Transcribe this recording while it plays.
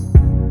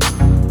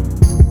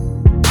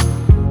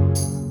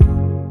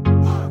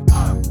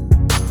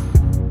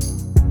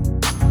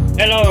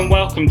Hello and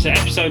welcome to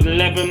episode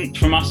 11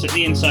 from us at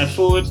the Inside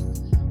Forward.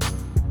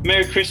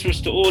 Merry Christmas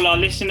to all our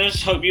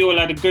listeners. Hope you all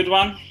had a good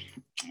one.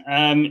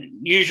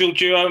 Usual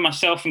duo,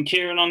 myself and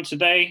Kieran on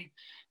today.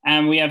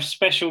 And we have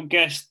special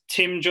guest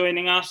Tim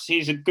joining us.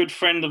 He's a good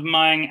friend of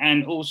mine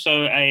and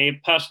also a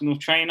personal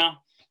trainer.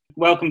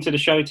 Welcome to the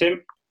show,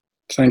 Tim.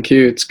 Thank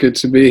you. It's good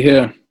to be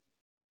here.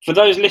 For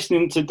those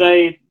listening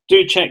today,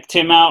 do check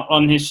Tim out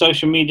on his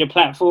social media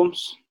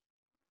platforms.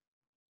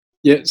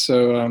 Yeah,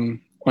 so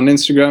on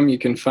Instagram, you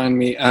can find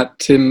me at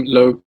Tim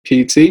Lowe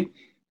PT,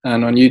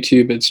 and on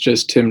YouTube, it's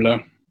just Tim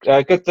Lowe.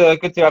 Good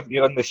to have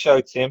you on the show,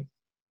 Tim.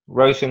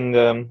 Roshan,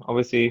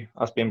 obviously,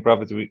 us being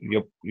brothers,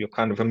 you're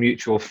kind of a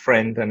mutual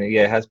friend, and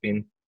it has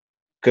been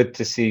good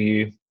to see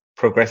you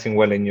progressing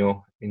well in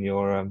your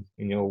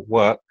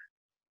work.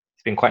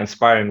 It's been quite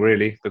inspiring,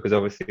 really, because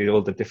obviously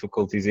all the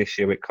difficulties this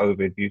year with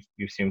COVID,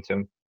 you seem to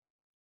have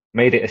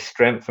made it a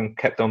strength and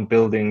kept on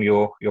building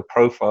your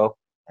profile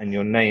and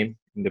your name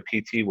in the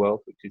PT world,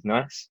 which is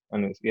nice.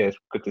 And it's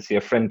good to see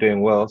a friend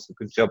doing well. So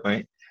good job,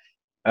 mate.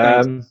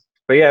 But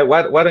yeah,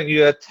 why don't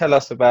you tell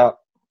us about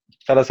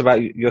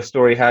your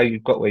story, how you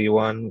got where you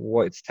are, and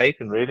what it's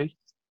taken, really?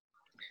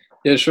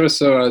 Yeah, sure.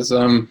 So as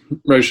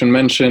Roshan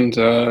mentioned,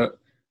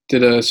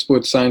 did a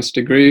sports science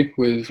degree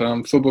with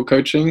football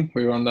coaching.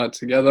 We were on that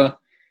together.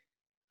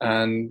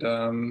 And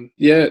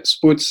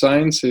sports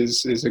science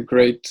is a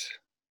great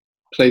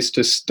place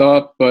to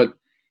start, but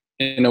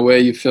in a way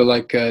you feel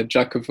like a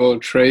jack of all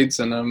trades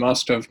and a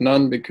master of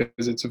none, because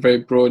it's a very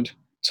broad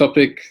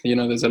topic. You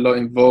know, there's a lot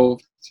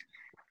involved: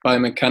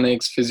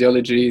 biomechanics,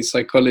 physiology,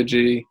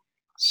 psychology.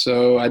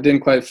 So I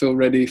didn't quite feel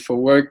ready for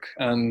work,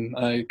 and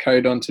I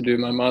carried on to do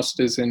my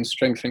master's in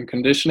strength and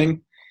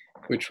conditioning,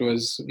 which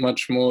was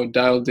much more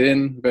dialed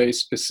in, very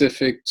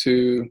specific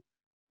to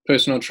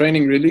personal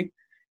training, really.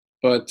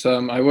 But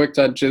I worked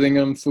at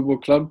Gillingham Football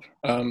Club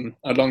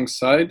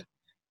alongside,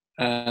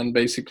 and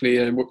basically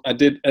I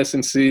did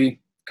S&C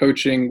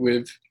coaching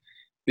with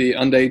the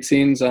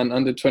under-18s and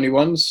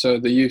under-21s, so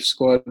the youth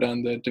squad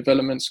and the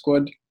development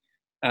squad.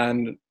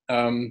 And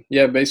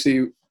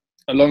basically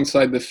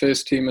alongside the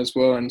first team as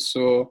well, and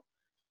saw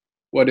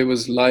what it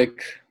was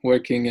like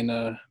working in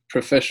a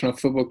professional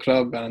football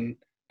club, and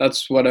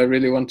that's what I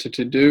really wanted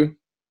to do.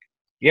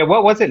 Yeah,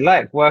 what was it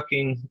like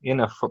working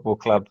in a football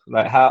club?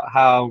 Like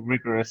how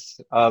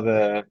rigorous are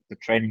the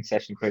training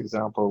sessions, for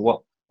example?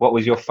 What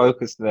was your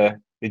focus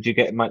there? Did you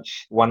get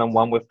much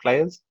one-on-one with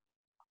players?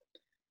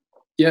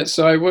 Yeah,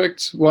 so I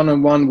worked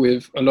one-on-one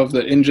with a lot of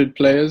the injured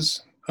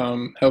players,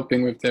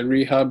 helping with their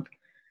rehab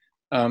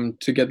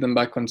to get them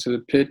back onto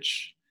the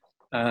pitch.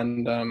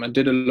 And I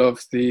did a lot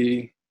of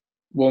the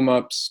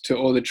warm-ups to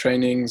all the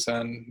trainings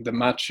and the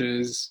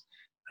matches.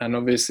 And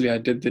obviously I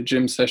did the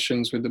gym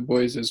sessions with the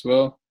boys as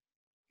well.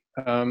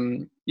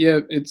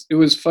 It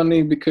was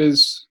funny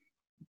because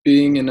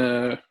being in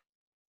a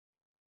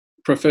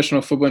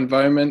professional football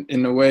environment,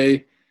 in a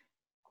way,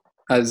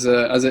 as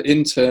an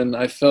intern,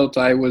 I felt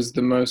I was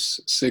the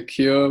most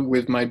secure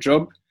with my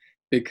job,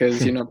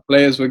 because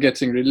players were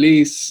getting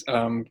released,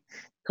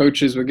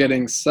 coaches were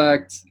getting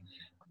sacked,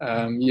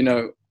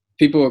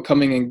 people were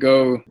coming and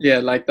go,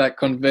 like that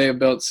conveyor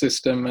belt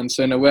system. And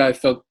so in a way I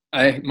felt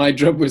my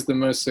job was the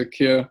most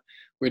secure,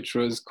 which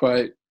was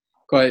quite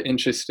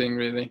interesting,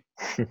 really.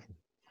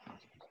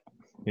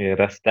 Yeah,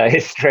 that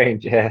is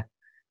strange. Yeah.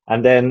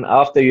 And then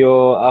after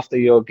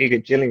your gig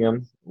at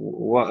Gillingham,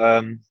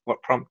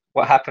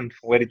 what happened?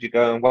 Where did you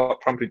go, and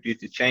what prompted you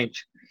to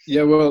change?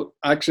 Yeah, well,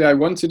 actually, I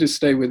wanted to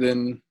stay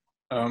within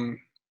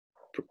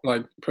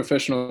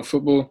professional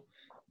football,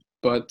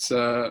 but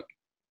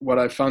what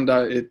I found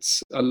out,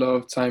 it's a lot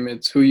of time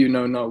it's who you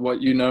know, not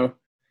what you know,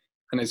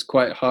 and it's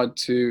quite hard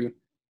to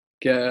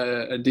get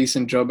a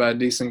decent job at a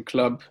decent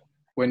club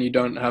when you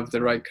don't have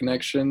the right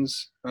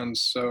connections. And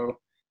so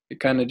it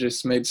kind of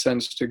just made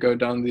sense to go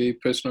down the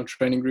personal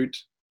training route.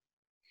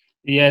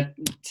 Yeah,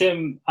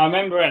 Tim, I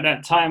remember at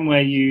that time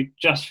where you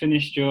just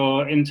finished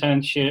your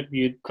internship,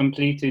 you'd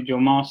completed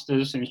your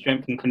master's in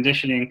strength and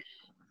conditioning,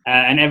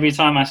 and every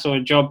time I saw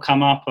a job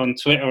come up on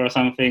Twitter or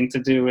something to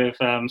do with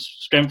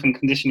strength and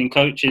conditioning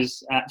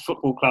coaches at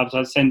football clubs,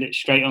 I'd send it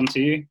straight on to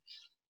you,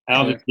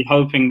 obviously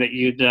hoping that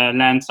you'd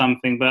land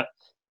something. But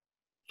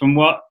from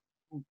what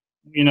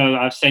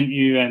I've sent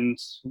you and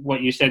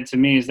what you said to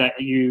me is that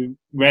you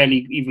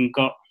rarely even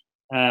got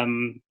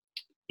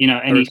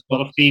any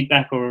sort of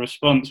feedback or a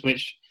response,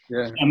 which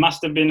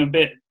must have been a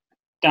bit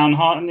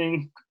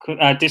disheartening,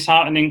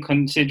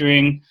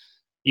 considering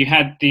you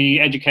had the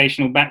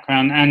educational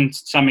background and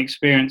some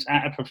experience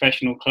at a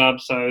professional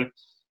club. So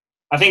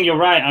I think you're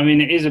right. I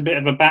mean, it is a bit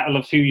of a battle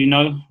of who you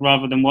know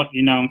rather than what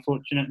you know,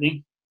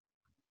 unfortunately.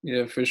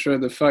 Yeah, for sure.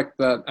 The fact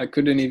that I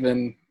couldn't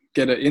even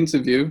get an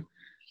interview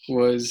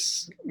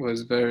was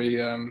very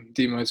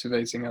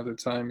demotivating at the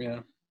time.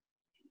 Yeah.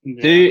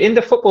 In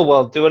the football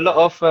world, do a lot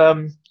of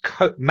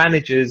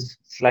managers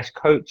 /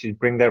 coaches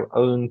bring their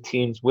own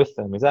teams with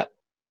them?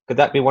 Could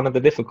that be one of the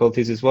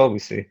difficulties as well we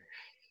see?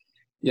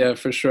 Yeah,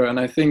 for sure. And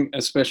I think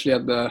especially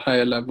at the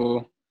higher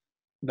level,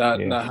 that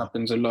Yeah. that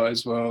happens a lot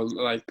as well.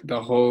 Like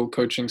the whole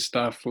coaching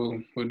staff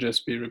will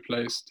just be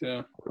replaced.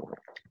 Yeah.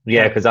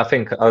 Yeah, because I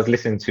think I was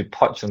listening to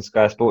Poch on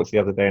Sky Sports the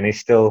other day, and he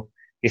still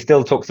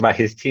talks about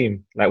his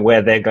team, like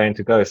where they're going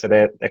to go. So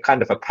they're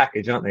kind of a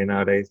package, aren't they,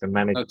 nowadays? The That's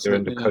manager it.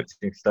 and the Yeah.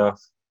 coaching staff.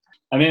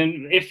 I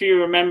mean, if you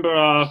remember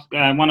our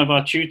one of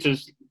our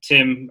tutors,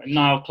 Tim,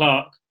 Niall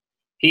Clark,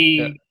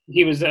 he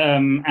was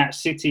at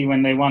City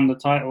when they won the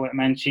title at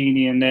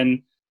Mancini, and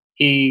then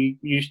he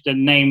used to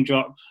name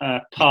drop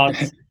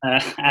Pards,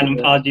 Alan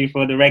Pardew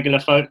for the regular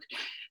folk,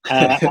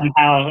 and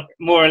how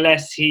more or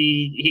less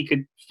he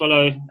could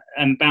follow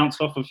and bounce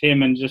off of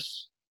him and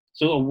just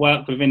sort of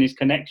work within his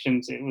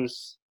connections. It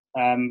was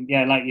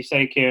like you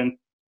say, Kieran,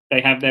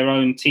 they have their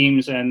own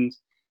teams and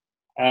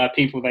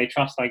people they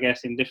trust, I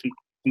guess, in different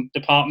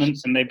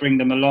departments, and they bring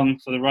them along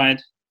for the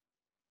ride.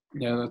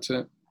 Yeah, that's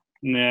it.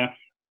 Yeah.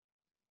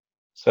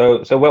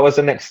 So what was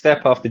the next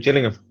step after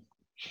Gillingham?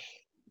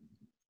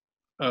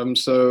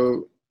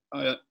 So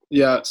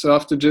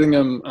after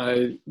Gillingham,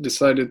 I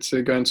decided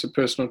to go into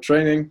personal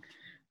training.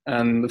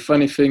 And the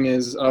funny thing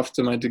is,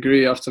 after my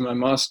degree, after my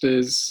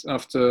master's,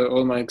 after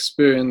all my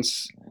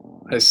experience,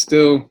 I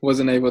still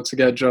wasn't able to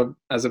get a job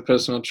as a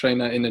personal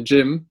trainer in a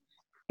gym,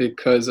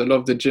 because a lot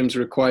of the gyms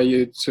require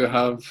you to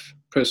have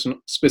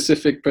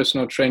specific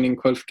personal training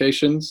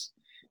qualifications,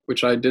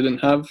 which I didn't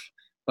have,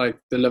 like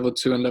the level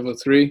 2 and level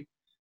 3.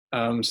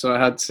 So I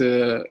had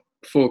to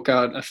fork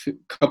out a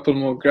couple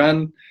more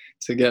grand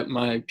to get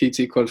my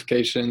PT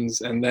qualifications,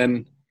 and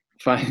then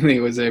finally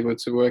was able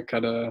to work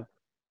at a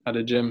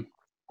gym.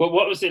 Well,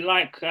 what was it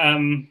like,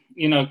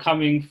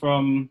 coming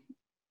from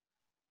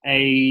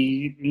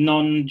a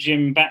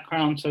non-gym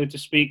background, so to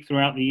speak,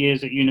 throughout the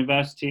years at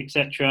university,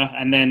 etc.,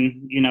 and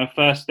then,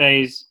 first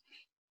days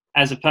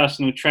as a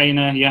personal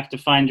trainer, you have to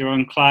find your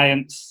own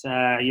clients.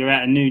 You're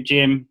at a new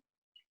gym.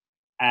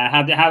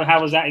 How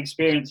was that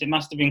experience? It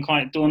must have been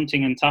quite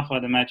daunting and tough,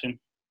 I'd imagine.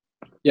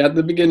 Yeah, at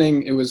the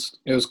beginning it was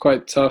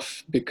quite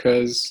tough,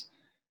 because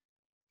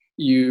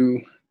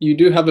you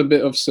do have a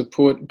bit of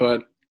support,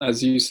 but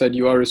as you said,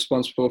 you are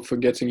responsible for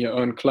getting your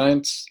own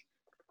clients.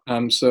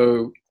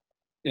 So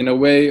in a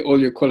way, all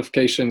your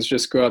qualifications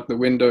just go out the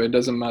window. It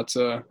doesn't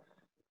matter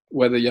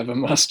whether you have a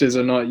master's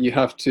or not. You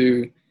have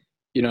to,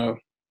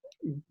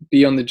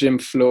 be on the gym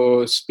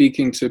floor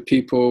speaking to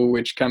people,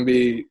 which can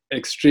be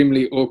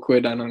extremely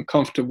awkward and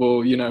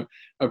uncomfortable,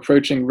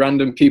 approaching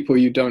random people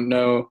you don't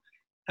know,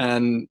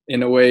 and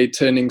in a way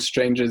turning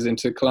strangers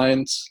into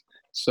clients.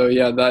 So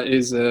yeah, that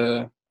is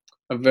a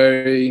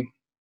very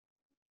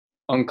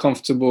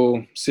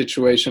uncomfortable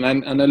situation,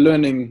 and a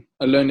learning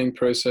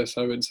process,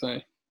 I would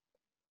say.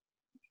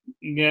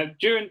 Yeah,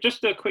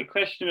 just a quick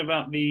question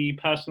about the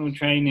personal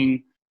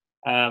training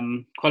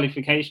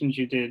qualifications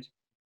you did.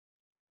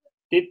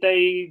 Did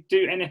they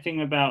do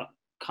anything about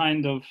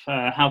kind of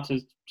how to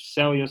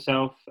sell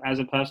yourself as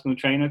a personal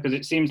trainer? Because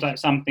it seems like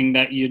something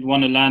that you'd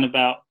want to learn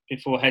about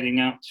before heading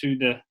out to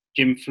the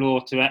gym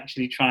floor to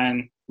actually try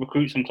and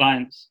recruit some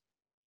clients.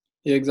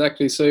 Yeah,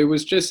 exactly. So it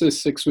was just a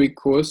 6-week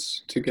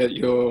course to get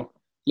your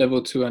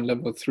level 2 and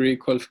level 3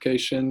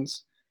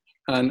 qualifications.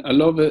 And a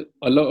lot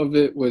of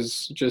it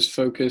was just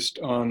focused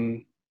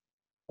on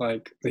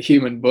like the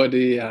human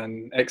body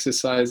and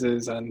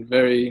exercises, and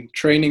very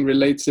training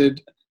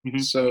related. Mm-hmm.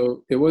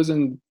 So it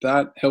wasn't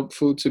that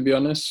helpful, to be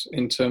honest,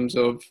 in terms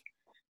of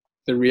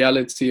the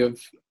reality of,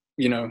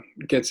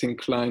 getting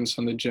clients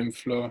on the gym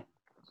floor.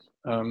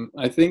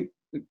 I think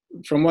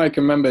from what I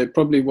can remember, it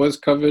probably was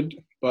covered,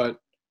 but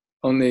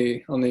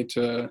only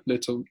to a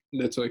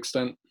little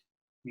extent.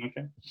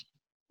 Okay.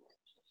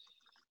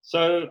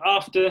 So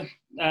after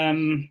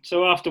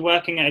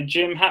working at a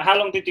gym, how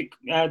long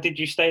did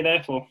you stay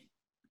there for?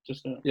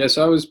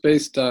 So I was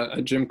based at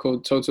a gym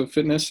called Total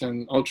Fitness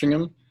in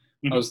Altrincham.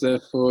 Mm-hmm. I was there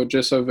for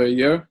just over a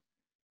year,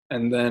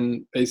 and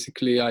then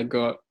basically I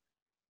got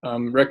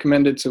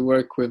recommended to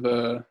work with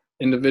an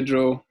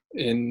individual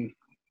in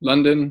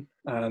London,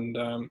 and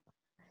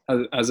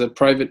as a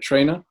private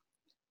trainer.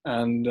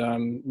 And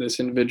this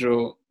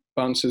individual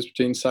bounces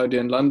between Saudi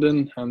and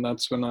London, and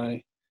that's when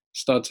I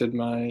started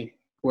my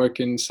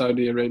work in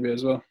Saudi Arabia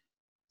as well.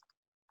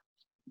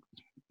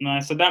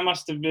 Nice. So that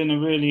must have been a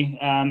really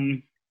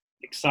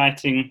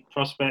exciting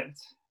prospect,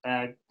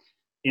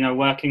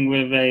 working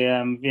with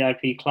a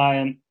VIP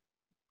client.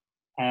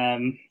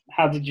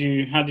 How did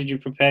you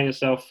prepare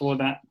yourself for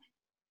that?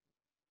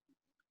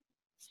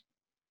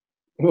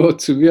 Well,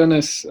 to be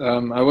honest,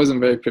 I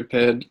wasn't very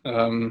prepared.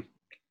 I'm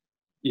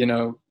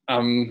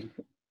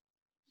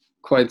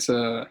quite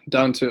a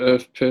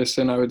down-to-earth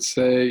person, I would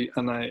say,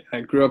 and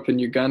I grew up in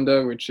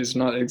Uganda, which is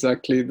not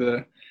exactly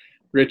the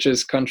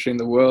richest country in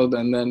the world,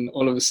 and then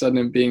all of a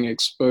sudden being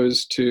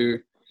exposed to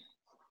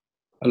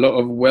a lot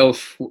of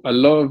wealth, a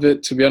lot of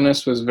it, to be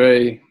honest, was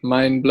very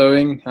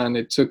mind-blowing, and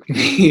it took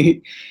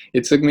me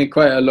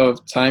quite a lot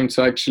of time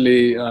to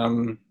actually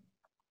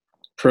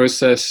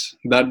process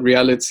that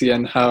reality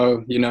and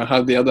how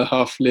the other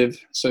half live,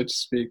 so to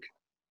speak.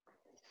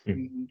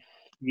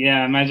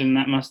 Yeah, I imagine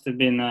that must have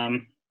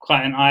been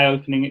quite an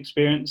eye-opening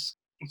experience.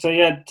 So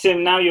yeah,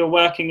 Tim, now you're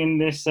working in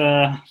this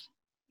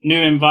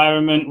new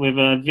environment with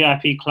a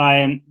VIP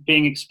client,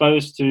 being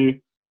exposed to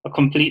a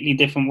completely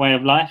different way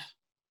of life.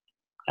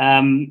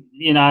 I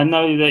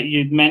know that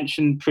you'd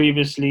mentioned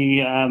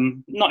previously,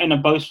 not in a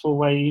boastful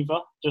way either,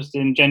 just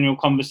in general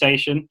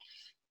conversation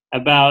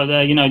about,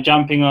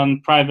 jumping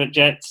on private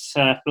jets,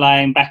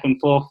 flying back and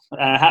forth.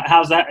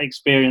 How's that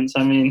experience?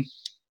 I mean,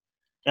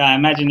 I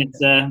imagine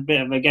it's a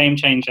bit of a game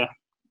changer.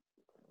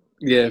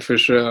 Yeah, for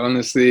sure.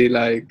 Honestly,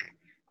 like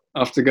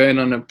after going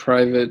on a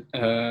private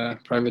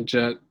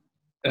jet,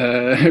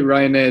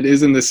 Ryanair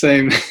isn't the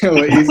same,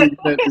 or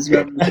EasyJet is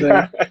not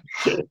the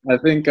same. I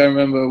think I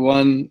remember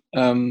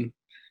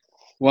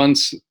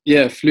once,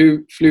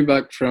 flew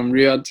back from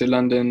Riyadh to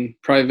London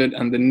private,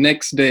 and the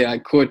next day I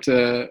caught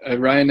a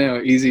Ryanair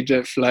or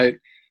EasyJet flight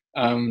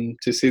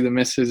to see the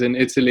missus in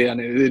Italy, and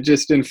it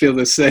just didn't feel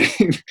the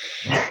same.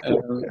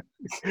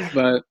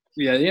 But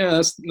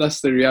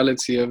that's the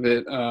reality of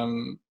it.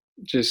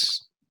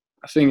 Just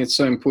I think it's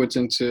so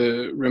important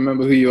to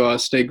remember who you are,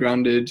 stay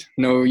grounded,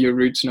 know your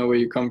roots, know where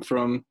you come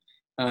from,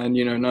 and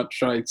not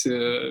try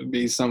to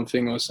be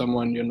something or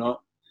someone you're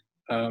not.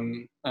 At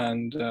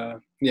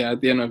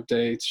the end of the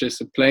day, it's just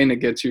a plane that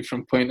gets you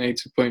from point A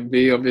to point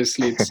B.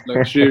 Obviously, it's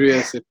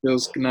luxurious, it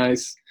feels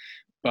nice,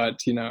 but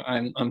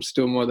I'm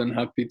still more than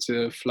happy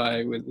to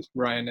fly with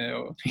Ryanair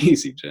or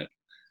EasyJet.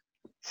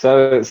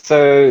 So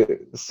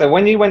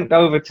when you went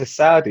over to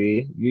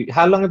Saudi,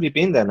 how long have you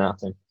been there now,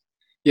 Tim?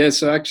 Yeah,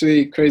 so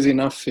actually, crazy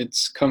enough,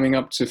 it's coming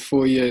up to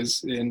 4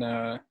 years in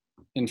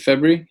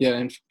February. Yeah,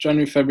 in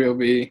January, February will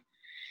be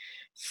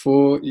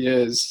 4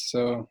 years.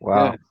 So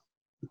wow,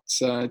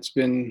 yeah, it's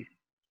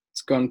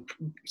gone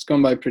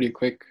by pretty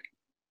quick.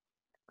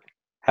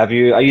 Are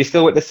you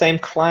still with the same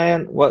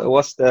client? What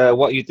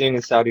are you doing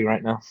in Saudi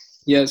right now?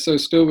 Yeah, so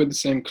still with the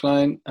same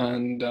client,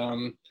 and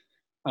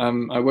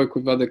I work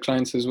with other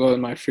clients as well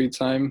in my free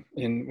time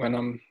when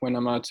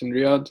I'm out in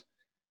Riyadh,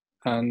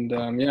 and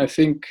I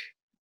think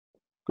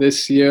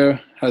this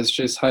year has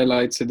just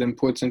highlighted the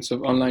importance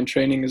of online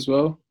training as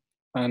well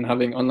and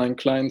having online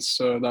clients.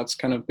 So that's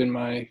kind of been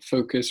my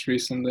focus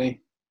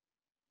recently.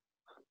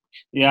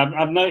 Yeah,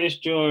 I've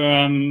noticed your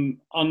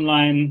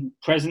online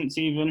presence,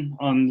 even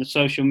on the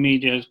social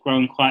media, has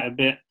grown quite a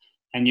bit,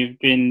 and you've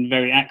been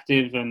very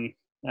active, and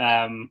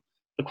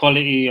the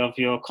quality of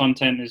your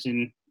content has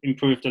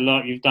improved a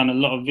lot. You've done a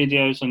lot of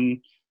videos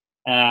on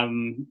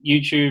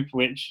YouTube,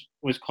 which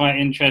was quite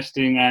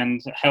interesting,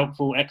 and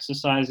helpful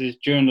exercises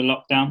during the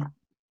lockdown.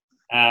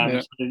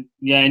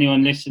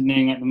 Anyone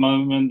listening at the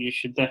moment, you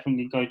should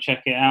definitely go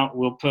check it out.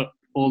 We'll put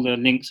all the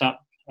links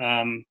up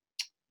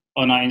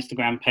on our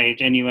Instagram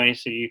page anyway,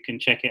 so you can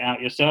check it out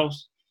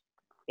yourselves.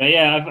 But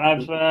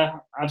yeah,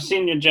 I've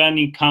seen your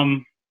journey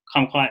come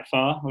quite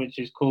far, which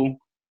is cool.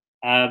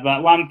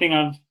 But one thing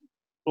I've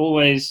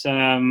always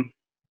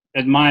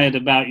admired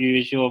about you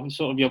is your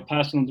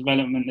personal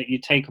development that you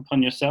take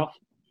upon yourself.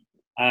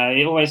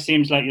 It always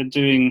seems like you're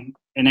doing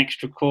an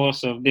extra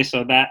course of this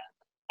or that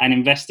and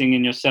investing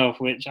in yourself,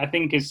 which I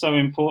think is so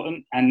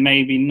important, and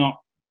maybe not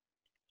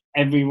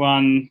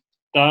everyone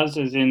does,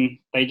 as in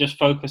they just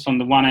focus on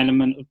the one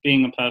element of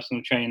being a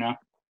personal trainer,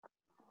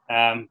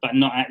 but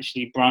not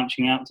actually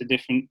branching out to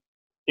different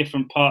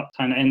parts,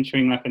 kind of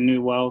entering like a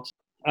new world.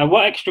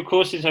 What extra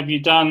courses have you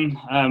done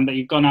that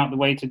you've gone out the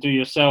way to do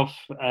yourself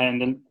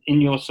and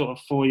in your sort of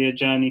 4-year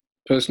journey?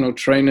 Personal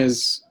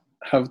trainers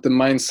have the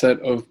mindset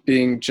of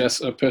being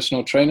just a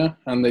personal trainer,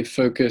 and they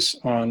focus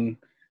on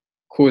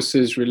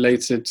courses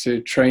related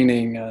to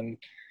training and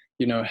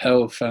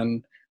health,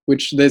 and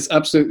which there's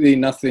absolutely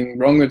nothing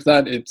wrong with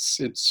that.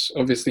 It's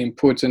obviously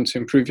important to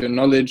improve your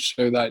knowledge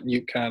so that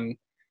you can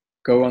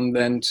go on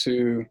then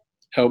to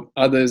help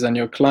others and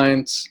your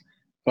clients.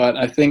 But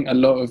I think a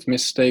lot of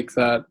mistake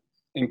that,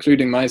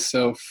 including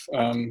myself,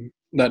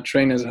 that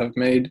trainers have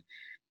made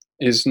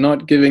is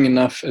not giving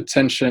enough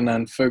attention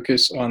and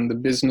focus on the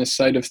business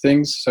side of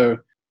things. So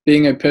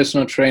being a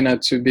personal trainer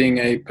to being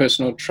a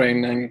personal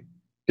training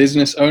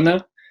business owner.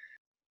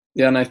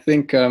 Yeah, and I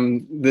think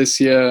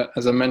this year,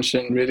 as I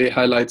mentioned, really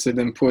highlighted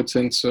the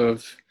importance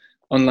of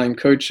online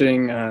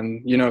coaching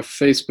and,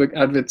 Facebook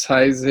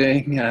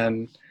advertising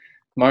and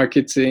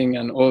marketing,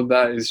 and all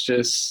that is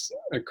just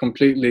a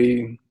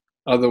completely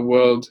other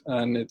world.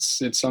 And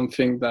it's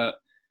something that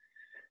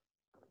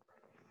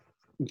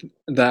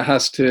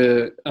has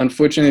to,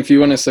 unfortunately, if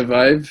you want to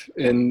survive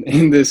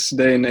in this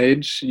day and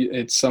age,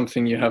 it's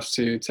something you have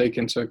to take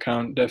into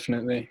account,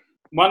 definitely.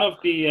 One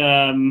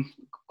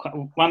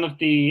of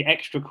the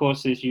extra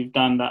courses you've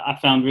done that I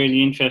found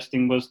really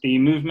interesting was the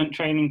movement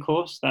training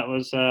course that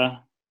was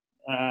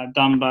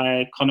done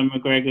by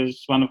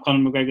one of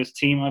Conor McGregor's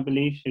team, I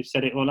believe, who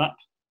set it all up.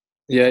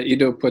 Yeah,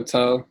 Ido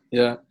Portal.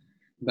 Yeah,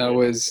 that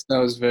was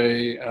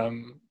very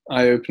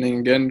eye-opening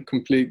again,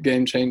 complete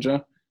game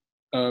changer.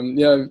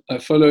 I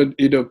followed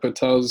Ido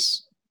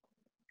Portal's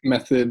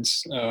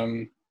methods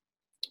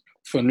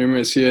for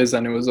numerous years,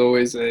 and it was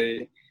always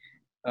a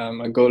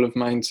goal of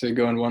mine to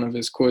go on one of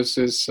his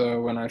courses.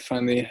 So when I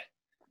finally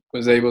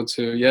was able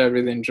to,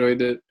 really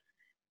enjoyed it.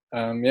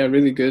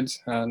 Really good.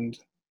 And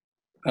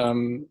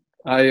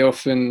I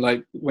often,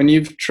 like, when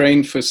you've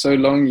trained for so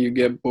long, you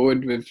get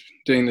bored with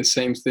doing the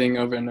same thing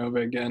over and over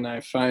again. I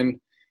find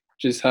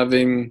just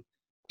having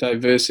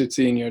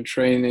diversity in your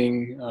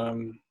training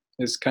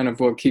is kind of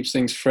what keeps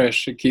things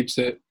fresh. It keeps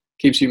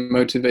you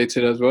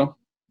motivated as well.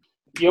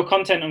 Your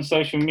content on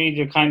social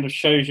media kind of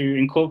shows you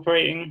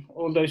incorporating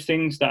all those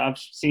things that I've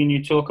seen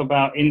you talk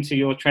about into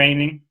your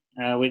training,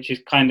 which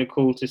is kind of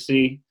cool to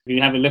see. If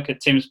you have a look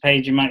at Tim's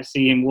page, you might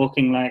see him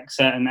walking like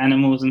certain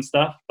animals and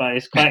stuff, but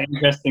it's quite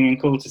interesting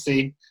and cool to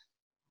see.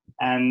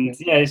 And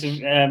yeah, it's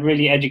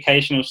really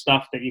educational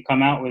stuff that you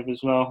come out with as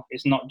well.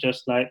 It's not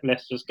just like,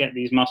 let's just get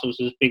these muscles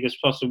as big as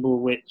possible,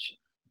 which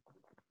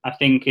I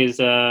think is,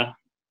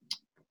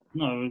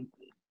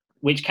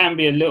 which can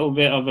be a little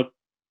bit of a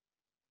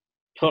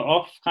put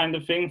off kind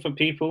of thing for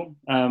people.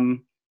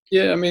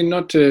 Yeah, I mean,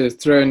 not to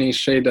throw any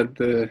shade at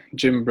the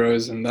gym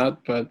bros and that,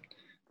 but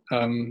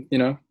you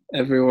know,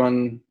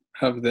 everyone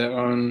have their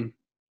own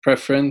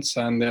preference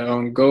and their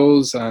own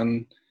goals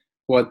and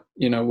what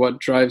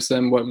drives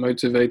them, what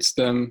motivates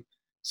them.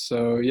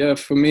 So yeah,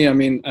 for me, I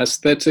mean,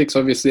 aesthetics,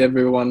 obviously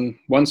everyone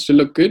wants to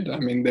look good. I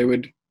mean, it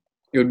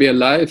would be a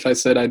lie if I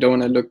said I don't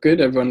want to look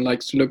good. Everyone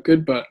likes to look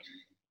good, but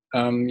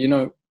you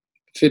know,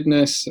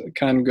 fitness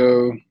can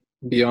go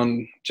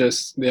beyond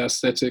just the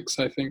aesthetics,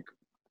 I think.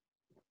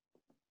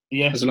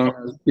 Yes. As long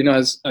as, you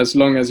know, as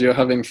long as you're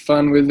having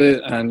fun with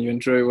it and you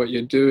enjoy what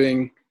you're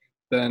doing,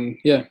 then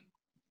yeah,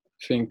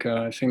 I think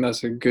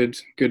that's a good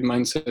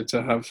mindset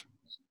to have.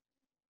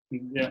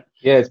 Yeah.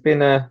 Yeah, it's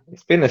been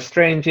a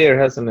strange year,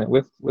 hasn't it?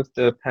 With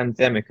the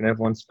pandemic and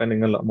everyone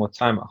spending a lot more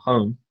time at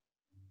home.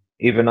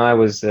 Even I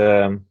was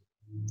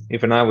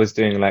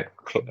doing like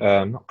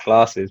not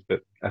classes,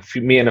 but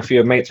me and a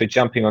few mates were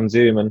jumping on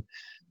Zoom and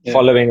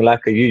following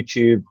like a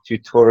YouTube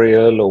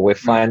tutorial, or we're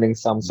finding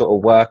some sort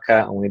of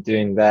workout and we're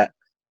doing that.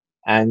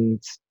 And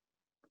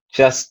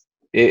just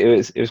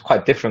it was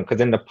quite different,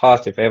 because in the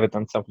past, if I ever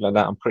done something like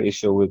that, I'm pretty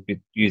sure we'd be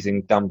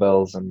using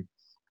dumbbells and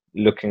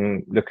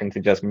looking to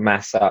just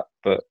mass up.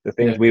 But the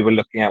things we were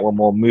looking at were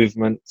more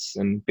movements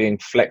and being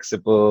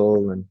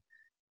flexible, and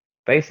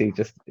basically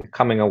just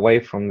coming away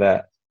from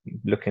that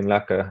looking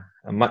like a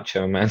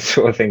macho man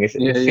sort of thing. It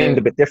seemed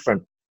a bit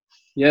different.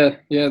 Yeah,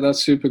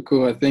 that's super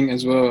cool. I think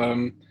as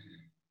well,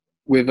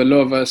 with a lot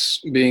of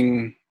us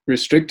being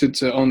restricted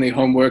to only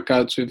home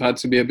workouts, we've had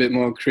to be a bit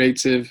more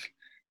creative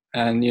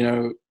and, you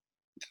know,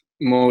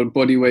 more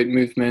bodyweight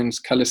movements,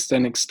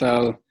 calisthenic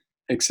style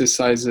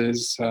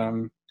exercises,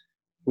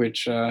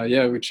 which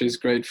is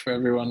great for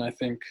everyone, I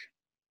think.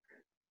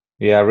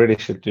 Yeah, I really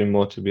should do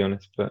more, to be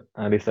honest, but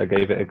at least I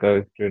gave it a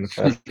go during the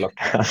first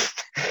lockdown.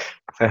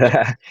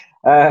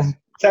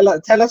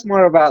 Tell us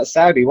more about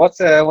Saudi. What's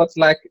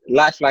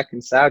life like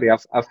in Saudi?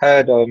 I've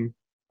heard,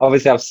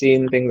 obviously I've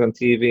seen things on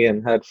TV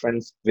and heard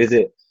friends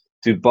visit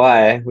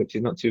Dubai, which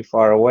is not too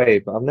far away,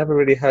 but I've never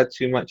really heard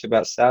too much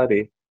about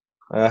Saudi.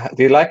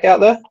 Do you like it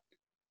out there?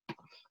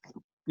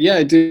 Yeah,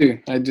 I do.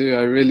 I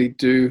really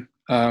do.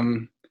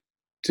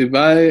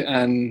 Dubai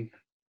and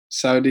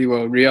Saudi,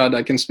 well, Riyadh,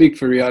 I can speak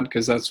for Riyadh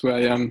because that's where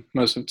I am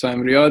most of the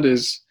time.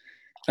 Riyadh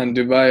and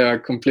Dubai are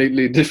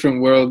completely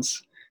different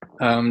worlds.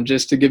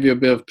 Just to give you a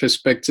bit of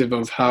perspective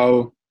of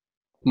how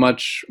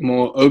much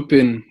more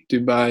open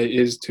Dubai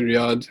is to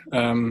Riyadh.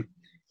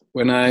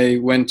 When I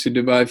went to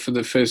Dubai for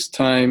the first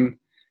time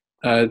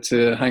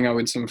to hang out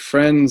with some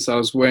friends, I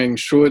was wearing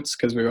shorts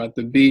because we were at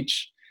the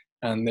beach.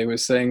 And they were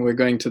saying, we're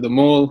going to the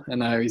mall.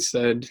 And I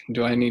said,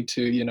 do I need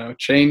to, you know,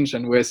 change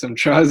and wear some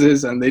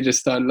trousers? And they just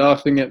start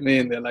laughing at me.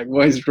 And they're like,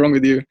 what is wrong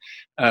with you?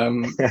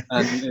 And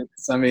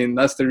I mean,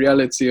 that's the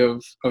reality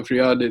of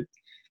Riyadh.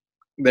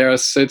 There are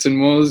certain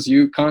malls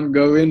you can't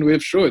go in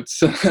with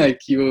shorts. Like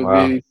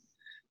you'll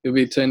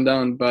be turned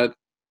down. But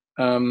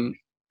I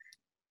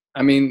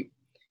mean,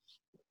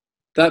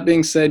 that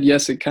being said,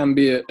 yes, it can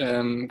be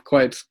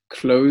quite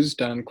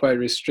closed and quite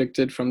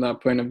restricted from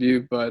that point of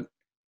view. But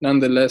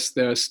nonetheless,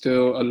 there are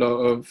still a lot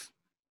of,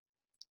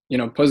 you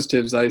know,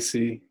 positives I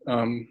see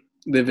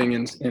living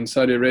in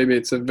Saudi Arabia.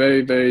 It's a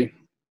very, very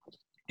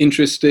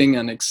interesting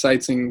and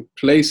exciting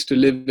place to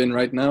live in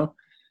right now.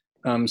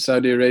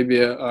 Saudi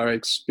Arabia are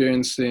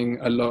experiencing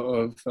a lot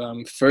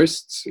of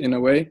firsts in a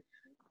way.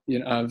 You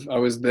know, I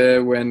was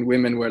there when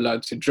women were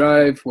allowed to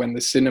drive, when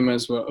the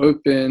cinemas were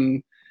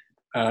open.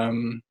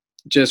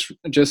 Just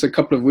a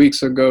couple of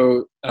weeks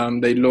ago,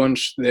 they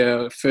launched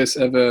their first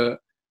ever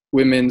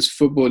women's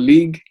football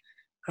league.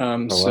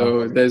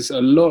 So there's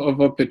a lot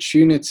of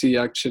opportunity,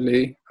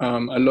 actually, a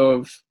lot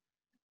of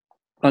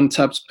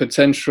untapped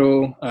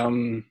potential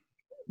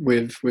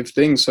with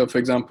things. So for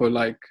example,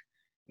 like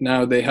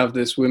now they have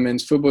this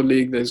women's football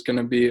league. There's going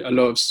to be a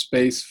lot of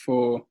space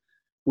for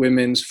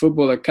women's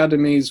football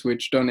academies,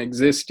 which don't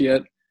exist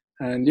yet.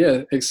 And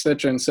yeah, et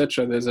cetera, et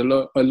cetera. There's a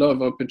lot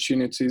of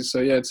opportunities. So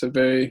yeah, it's a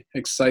very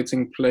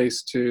exciting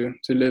place to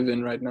live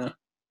in right now.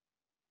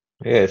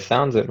 Yeah, it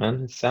sounds it,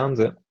 man. It sounds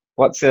it.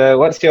 What's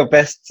your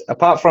best,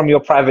 apart from your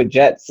private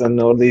jets and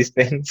all these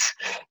things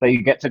that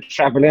you get to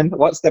travel in?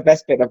 What's the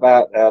best bit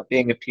about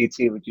being a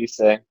PT? Would you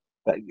say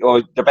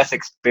or the best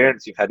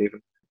experience you've had even?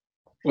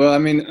 Well, I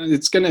mean,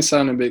 it's going to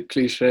sound a bit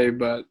cliche,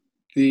 but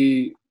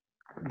the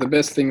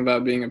best thing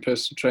about being a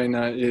personal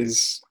trainer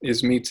is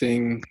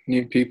meeting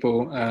new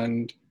people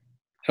and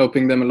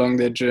helping them along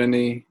their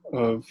journey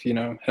of, you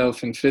know,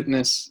 health and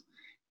fitness.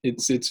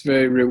 It's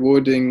very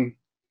rewarding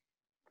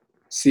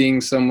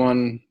seeing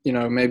someone, you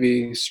know,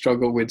 maybe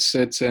struggle with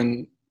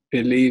certain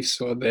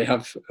beliefs, or they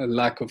have a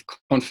lack of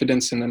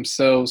confidence in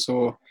themselves,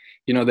 or,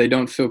 you know, they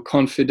don't feel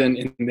confident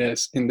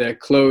in their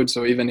clothes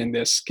or even in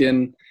their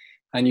skin.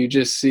 And you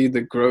just see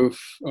the growth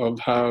of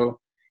how,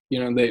 you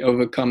know, they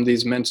overcome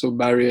these mental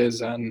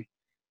barriers and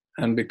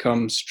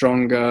become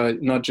stronger,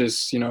 not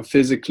just, you know,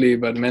 physically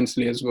but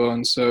mentally as well.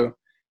 And so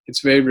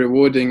it's very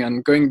rewarding.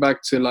 And going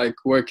back to like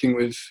working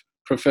with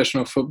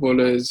professional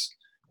footballers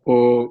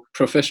or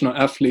professional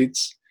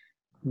athletes,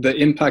 the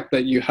impact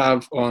that you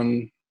have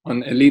on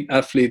elite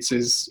athletes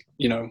is,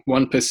 you know,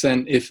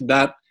 1%, if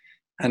that,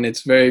 and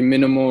it's very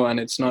minimal and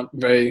it's not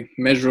very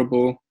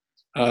measurable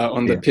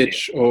on the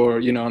pitch or,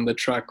 you know, on the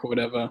track or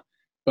whatever.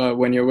 But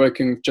when you're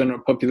working with general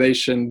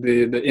population,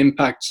 the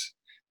impact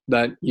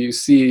that you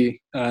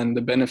see and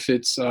the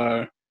benefits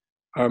are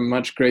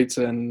much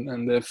greater,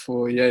 and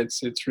therefore, yeah,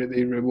 it's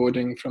really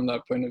rewarding from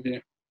that point of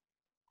view.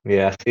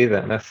 Yeah, I see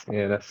that. That's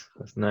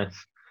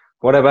nice.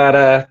 What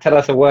about tell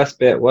us the worst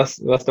bit? What's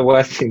the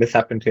worst thing that's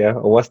happened to you,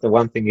 or what's the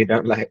one thing you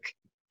don't like?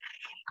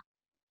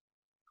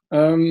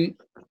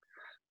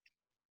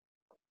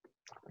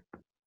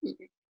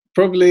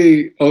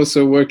 Probably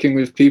also working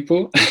with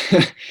people.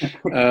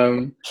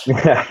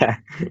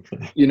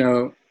 You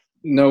know,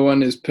 no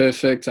one is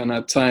perfect, and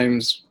at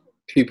times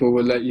people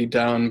will let you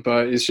down,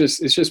 but it's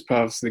just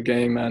part of the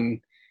game. And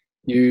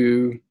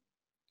you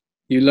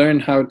learn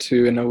how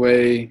to, in a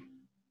way,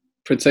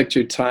 protect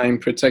your time,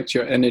 protect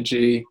your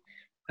energy.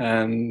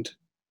 And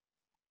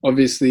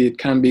obviously it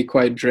can be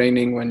quite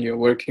draining when you're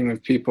working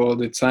with people all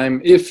the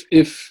time, if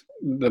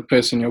the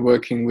person you're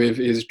working with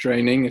is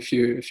draining, if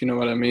you know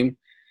what I mean.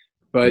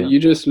 But you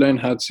just learn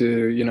how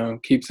to, you know,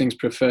 keep things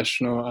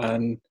professional,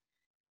 and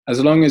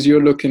as long as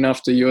you're looking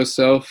after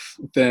yourself,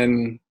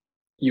 then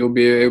you'll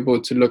be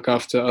able to look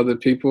after other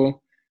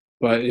people.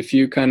 But if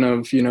you kind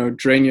of, you know,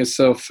 drain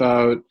yourself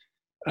out,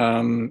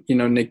 you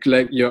know,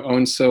 neglect your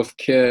own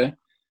self-care,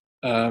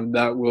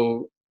 that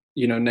will,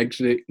 you know,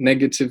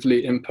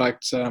 negatively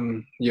impact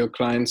your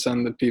clients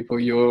and the people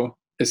you're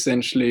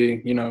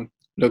essentially, you know,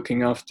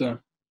 looking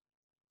after.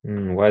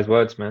 Wise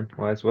words, man.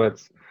 Wise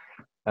words.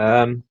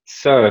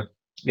 So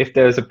if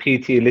there's a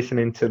PT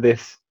listening to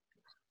this,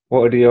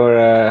 what would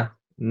your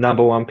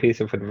number one piece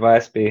of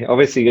advice be?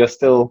 Obviously, you're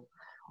still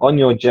on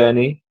your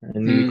journey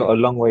and you've got a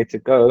long way to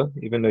go,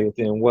 even though you're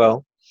doing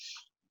well.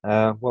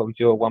 What would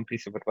your one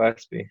piece of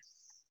advice be?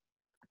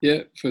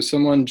 Yeah, for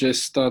someone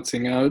just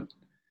starting out,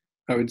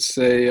 I would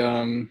say,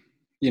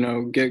 you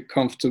know, get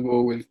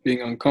comfortable with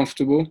being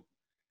uncomfortable.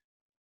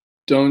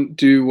 Don't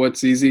do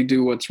what's easy,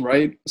 do what's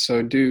right.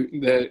 So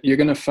you're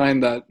going to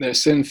find that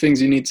there's certain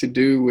things you need to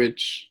do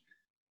which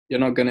you're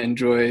not going to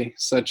enjoy,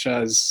 such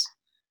as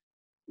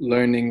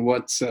learning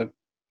what's a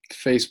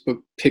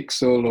Facebook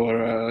pixel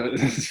or a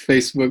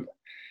Facebook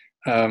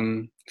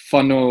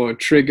funnel or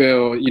trigger,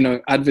 or, you know,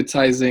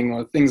 advertising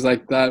or things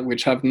like that,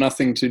 which have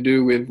nothing to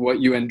do with what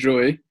you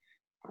enjoy.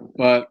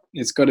 But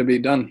it's got to be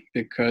done,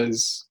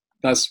 because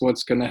that's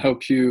what's going to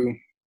help you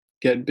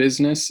get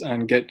business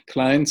and get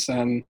clients.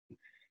 And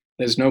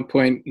there's no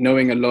point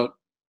knowing a lot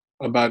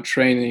about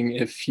training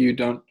if you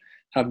don't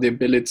have the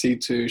ability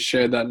to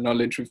share that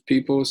knowledge with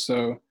people.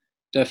 So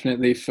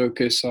definitely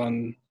focus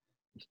on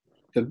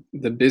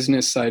the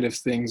business side of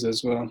things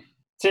as well.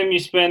 Tim, you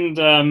spend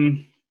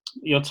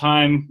your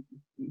time,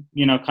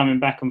 you know, coming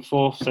back and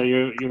forth. So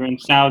you're in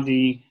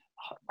Saudi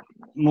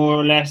more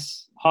or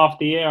less half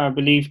the year, I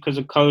believe, because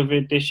of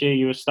COVID. This year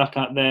you were stuck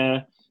out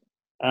there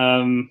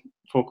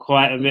for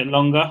quite a bit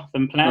longer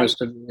than planned.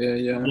 Most of the year,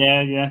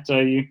 yeah. So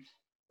you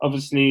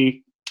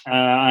obviously,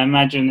 I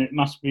imagine it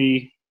must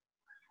be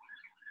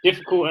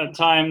difficult at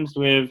times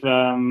with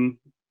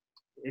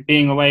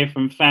being away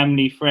from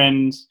family,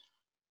 friends,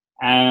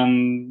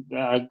 and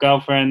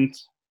girlfriend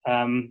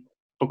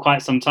for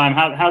quite some time.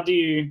 How do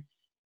you,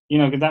 you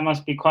know, because that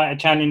must be quite a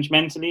challenge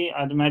mentally,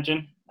 I'd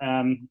imagine.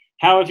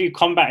 How have you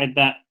combated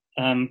that,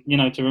 you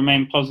know, to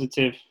remain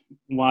positive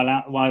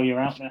while you're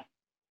out there?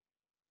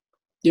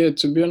 Yeah,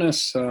 to be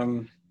honest,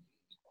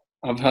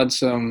 I've had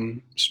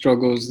some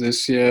struggles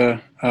this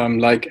year,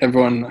 like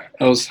everyone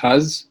else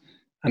has,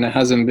 and it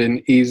hasn't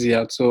been easy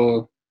at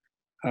all.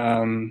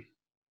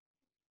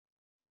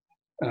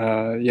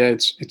 Yeah,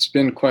 it's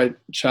been quite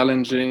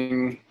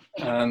challenging,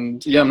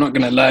 and yeah, I'm not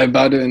going to lie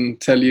about it and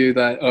tell you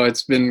that, oh,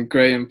 it's been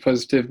great and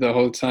positive the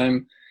whole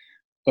time.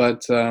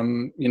 But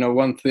you know,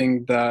 one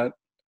thing that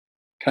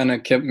kind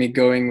of kept me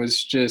going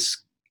was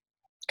just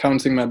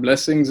counting my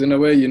blessings in a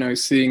way. You know,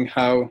 seeing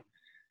how,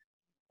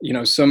 you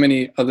know, so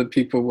many other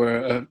people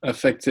were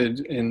affected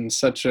in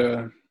such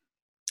a,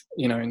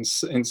 you know, in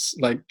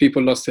like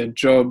people lost their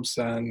jobs,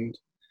 and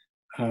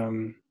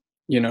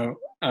you know,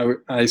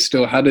 I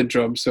still had a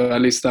job, so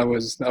at least that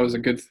was a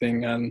good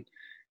thing. And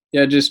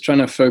yeah, just trying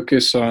to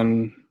focus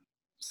on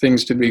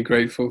things to be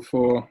grateful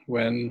for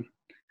when,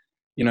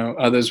 you know,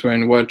 others were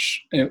in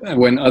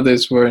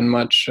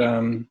much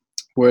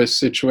worse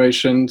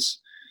situations.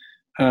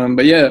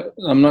 But yeah,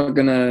 I'm not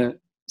gonna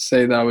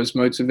say that I was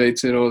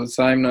motivated all the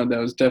time. No, there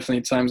was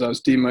definitely times I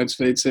was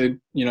demotivated.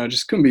 You know,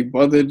 just couldn't be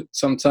bothered.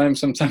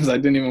 Sometimes I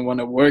didn't even want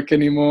to work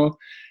anymore.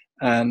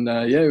 And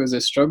yeah, it was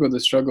a struggle. The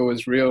struggle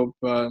was real,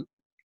 but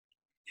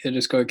you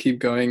just got to keep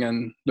going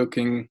and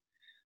looking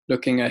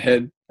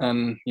ahead,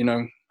 and you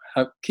know,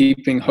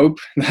 keeping hope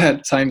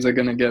that times are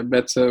gonna get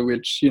better,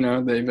 which you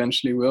know they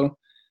eventually will.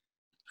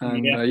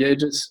 And Yeah. yeah,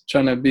 just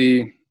trying to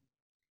be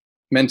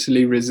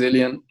mentally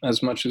resilient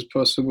as much as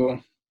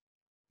possible.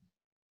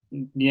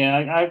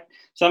 Yeah,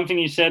 something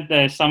you said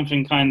there is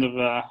something kind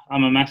of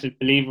I'm a massive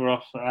believer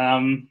of.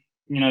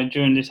 You know,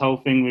 during this whole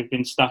thing, we've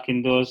been stuck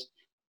indoors.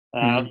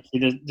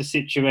 Obviously, the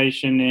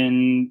situation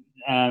in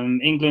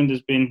England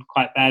has been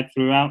quite bad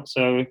throughout,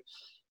 so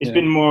it's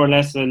been more or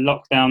less a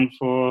lockdown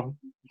for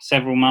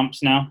several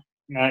months now.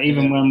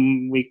 Even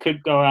when we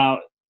could go out,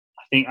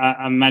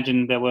 I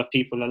imagine there were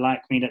people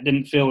like me that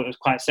didn't feel it was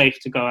quite safe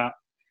to go out.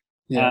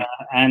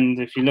 And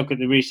if you look at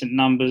the recent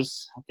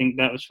numbers, I think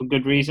that was for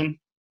good reason.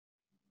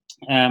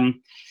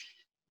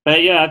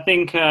 But yeah, I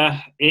think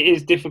it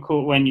is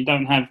difficult when you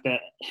don't have the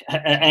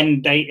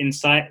end date in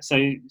sight, so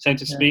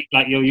to speak,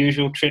 like your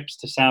usual trips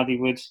to Saudi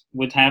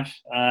would have.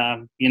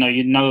 You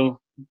know,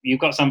 you've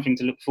got something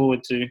to look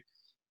forward to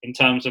in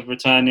terms of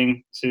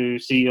returning to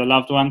see your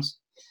loved ones.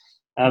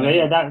 But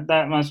yeah,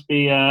 that must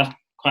be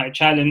quite a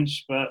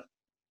challenge. But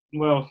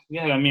well,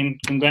 yeah, I mean,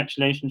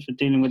 congratulations for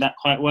dealing with that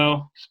quite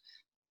well.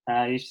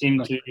 You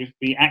seem to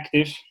be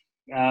active,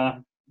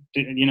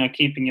 you know,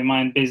 keeping your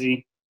mind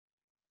busy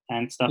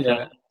and stuff like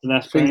that. So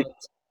that's great.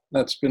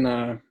 That's been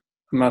a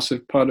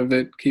massive part of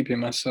it, keeping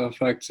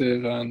myself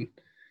active. And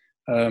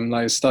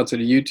like I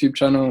started a YouTube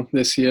channel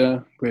this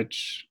year,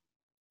 which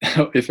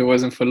if it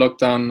wasn't for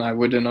lockdown, I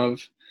wouldn't have.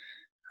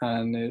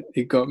 And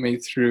it got me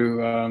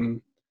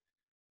through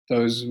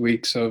those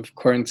weeks of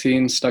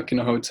quarantine, stuck in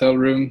a hotel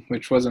room,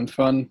 which wasn't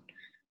fun.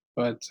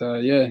 But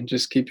yeah,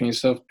 just keeping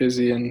yourself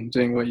busy and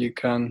doing what you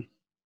can.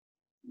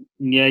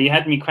 Yeah, you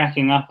had me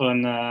cracking up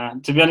on.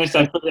 To be honest,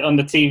 I put it on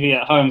the TV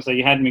at home, so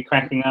you had me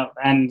cracking up,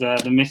 and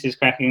the missus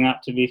cracking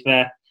up. To be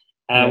fair,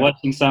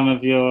 watching some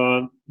of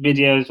your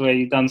videos where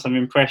you've done some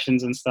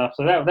impressions and stuff.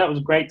 So that was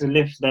great to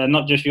lift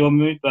not just your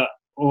mood, but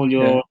all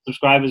your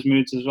subscribers'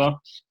 moods as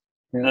well.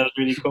 That was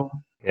really cool.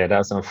 Yeah, that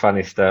was some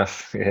funny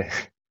stuff. Yeah.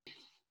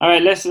 All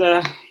right, let's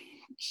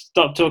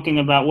stop talking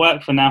about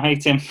work for now. Hey,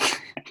 Tim.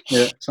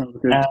 Yeah, sounds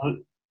good.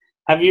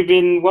 Have you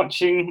been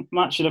watching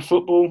much of the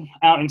football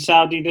out in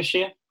Saudi this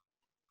year?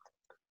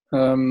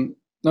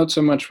 Not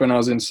so much when I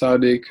was in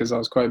Saudi because I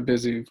was quite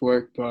busy with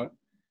work, but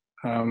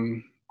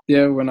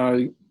yeah, when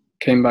I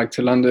came back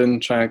to London,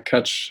 try to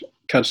catch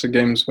the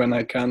games when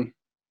I can.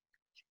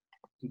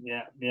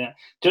 Yeah.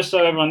 Just so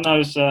everyone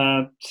knows,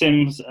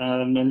 Tim's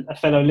a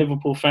fellow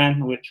Liverpool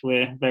fan, which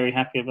we're very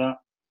happy about.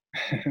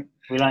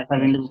 We like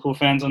having Liverpool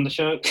fans on the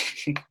show.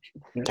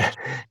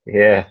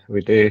 Yeah,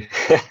 we do.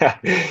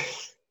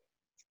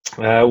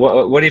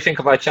 What do you think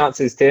of our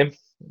chances, Tim?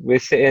 We're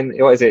sitting,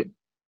 what is it,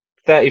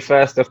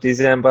 31st of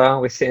December.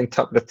 We're sitting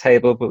top of the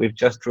table, but we've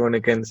just drawn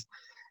against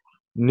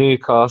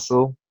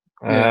Newcastle.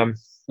 That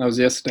was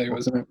yesterday,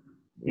 wasn't it?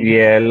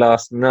 Yeah,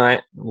 last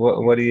night.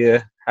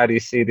 How do you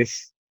see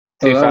this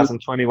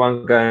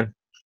 2021 going?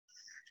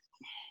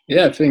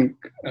 Yeah, I think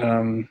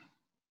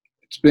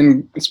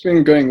it's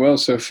been going well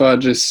so far.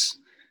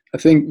 I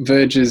think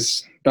Verge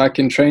is back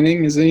in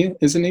training, isn't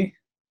he?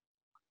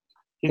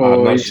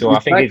 I'm not sure. I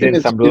think he's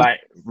in some light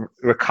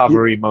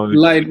recovery mode.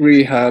 Light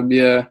rehab,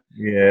 yeah.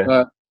 Yeah.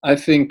 But I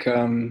think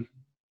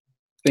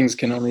things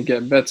can only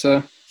get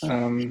better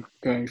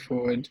going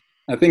forward.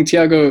 I think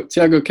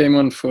Thiago came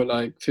on for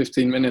like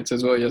 15 minutes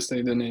as well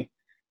yesterday, didn't he?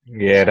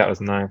 Yeah, that was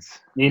nice.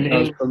 That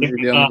was probably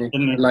the only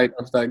highlight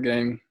of that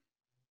game.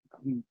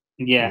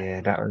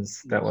 Yeah, that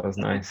was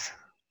nice.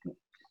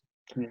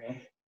 Yeah.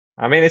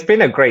 I mean, it's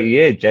been a great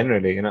year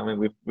generally. You know, I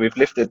mean, we've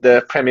lifted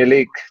the Premier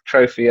League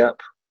trophy up,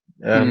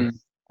 and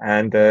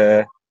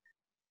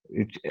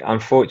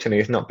unfortunately,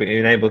 it's not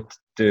been able to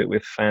do it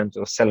with fans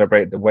or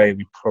celebrate the way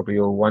we probably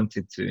all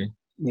wanted to.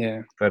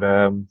 Yeah. But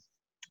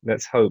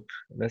let's hope.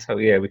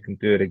 Yeah, we can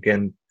do it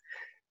again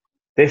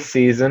this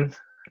season,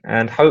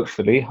 and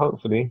hopefully,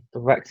 the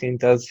vaccine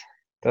does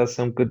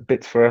some good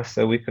bits for us,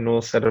 so we can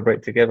all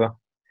celebrate together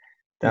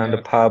down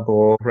the pub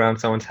or around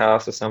someone's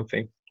house or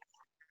something.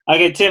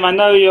 Okay, Tim, I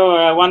know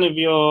you're one of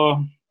your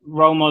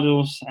role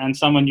models and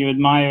someone you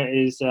admire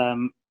is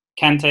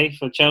Kante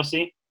for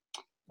Chelsea.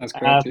 That's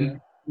correct,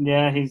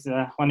 yeah, he's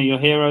one of your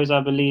heroes, I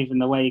believe, in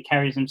the way he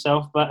carries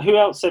himself. But who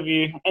else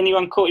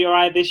anyone caught your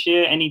eye this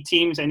year? Any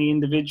teams, any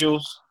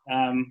individuals?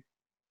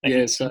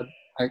 Yes,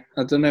 I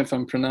don't know if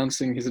I'm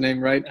pronouncing his name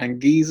right.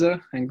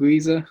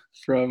 Anguissa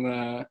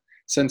from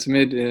centre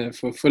mid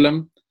for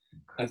Fulham.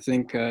 I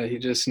think he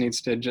just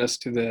needs to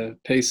adjust to the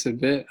pace a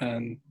bit,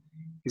 and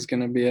he's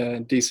going to be a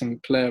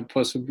decent player,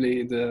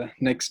 possibly the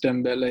next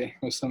Dembele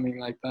or something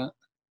like that.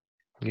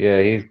 Yeah,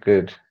 he's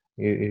good.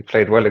 he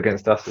played well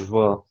against us as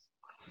well.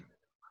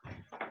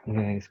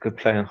 Yeah, he's a good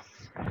player.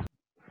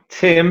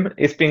 Tim,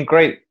 it's been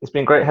great. It's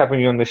been great having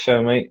you on the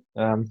show, mate.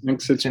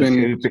 Thanks. It's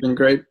been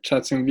great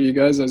chatting with you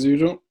guys as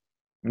usual.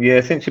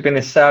 Yeah, since you've been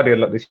in Saudi a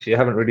lot this year, I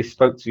haven't really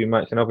spoke to you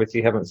much, and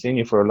obviously haven't seen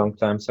you for a long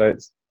time. So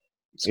it's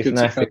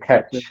nice to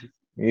catch.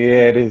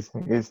 Yeah, it is.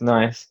 It's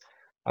nice.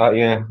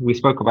 Yeah, we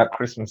spoke about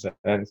Christmas,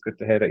 and it's good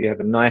to hear that you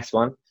have a nice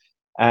one.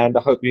 And I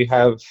hope you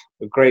have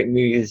a great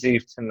New Year's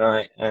Eve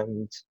tonight,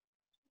 and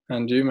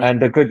you, mate.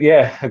 And a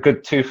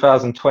good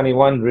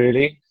 2021.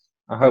 Really,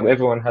 I hope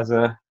everyone has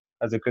a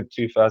good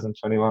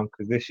 2021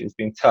 because this year's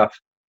been tough.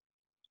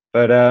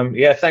 But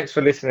yeah, thanks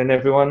for listening,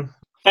 everyone.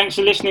 Thanks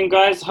for listening,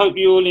 guys. Hope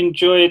you all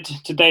enjoyed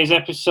today's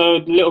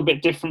episode. A little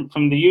bit different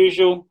from the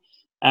usual.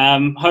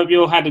 Hope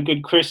you all had a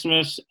good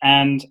Christmas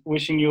and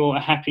wishing you all a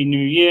happy New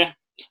Year.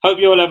 Hope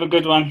you all have a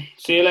good one.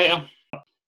 See you later.